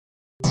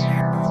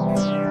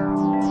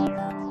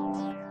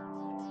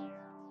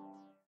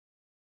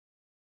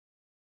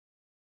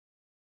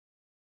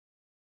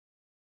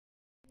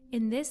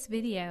In this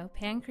video,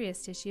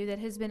 pancreas tissue that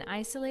has been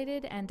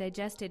isolated and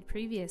digested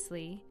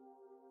previously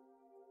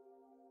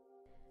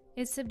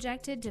is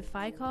subjected to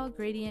phycol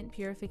gradient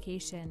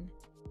purification,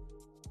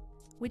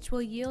 which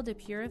will yield a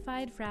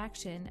purified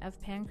fraction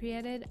of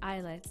pancreatic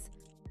islets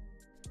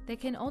that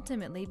can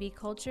ultimately be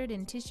cultured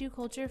in tissue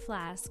culture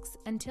flasks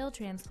until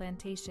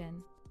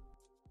transplantation.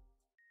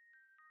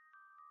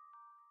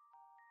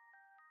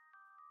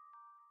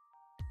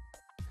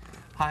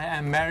 Hi,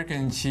 I'm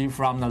Meirigeng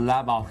from the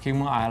lab of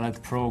Human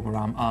Islet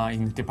program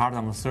in the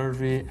Department of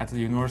Surgery at the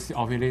University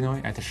of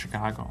Illinois at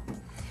Chicago.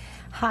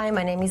 Hi,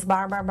 my name is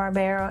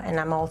Barbaro and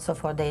I'm also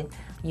for the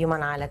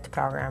Human Islet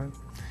program.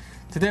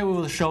 Today we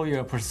will show you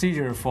a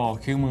procedure for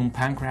human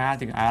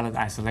pancreatic islet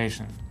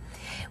isolation.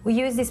 We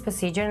use this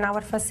procedure in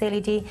our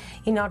facility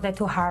in order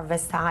to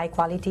harvest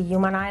high-quality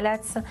human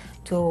islets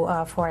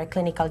for a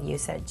clinical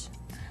usage.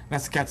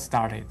 Let's get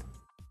started.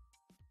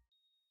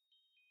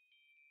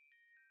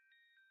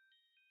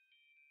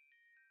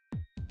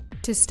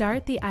 To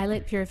start the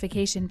islet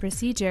purification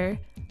procedure,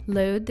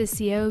 load the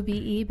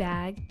JoVE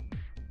bag,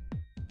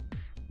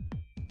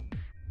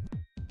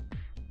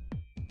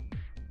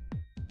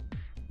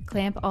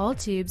 clamp all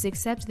tubes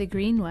except the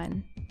green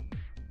one,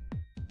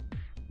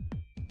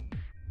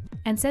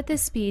 and set the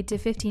speed to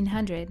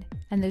 1500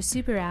 and the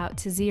super out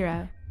to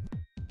 0.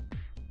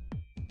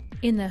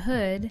 In the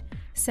hood,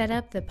 set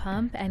up the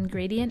pump and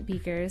gradient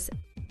beakers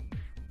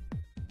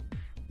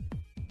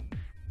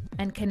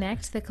and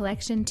connect the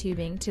collection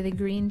tubing to the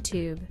green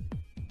tube.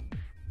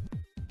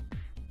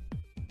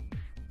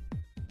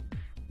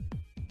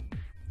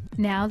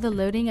 Now the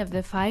loading of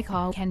the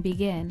phycol can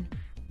begin.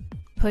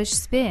 Push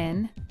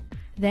spin,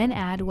 then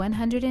add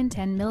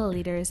 110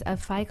 milliliters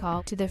of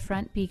phycol to the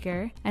front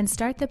beaker and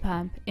start the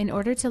pump in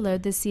order to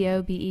load the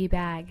JoVE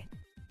bag.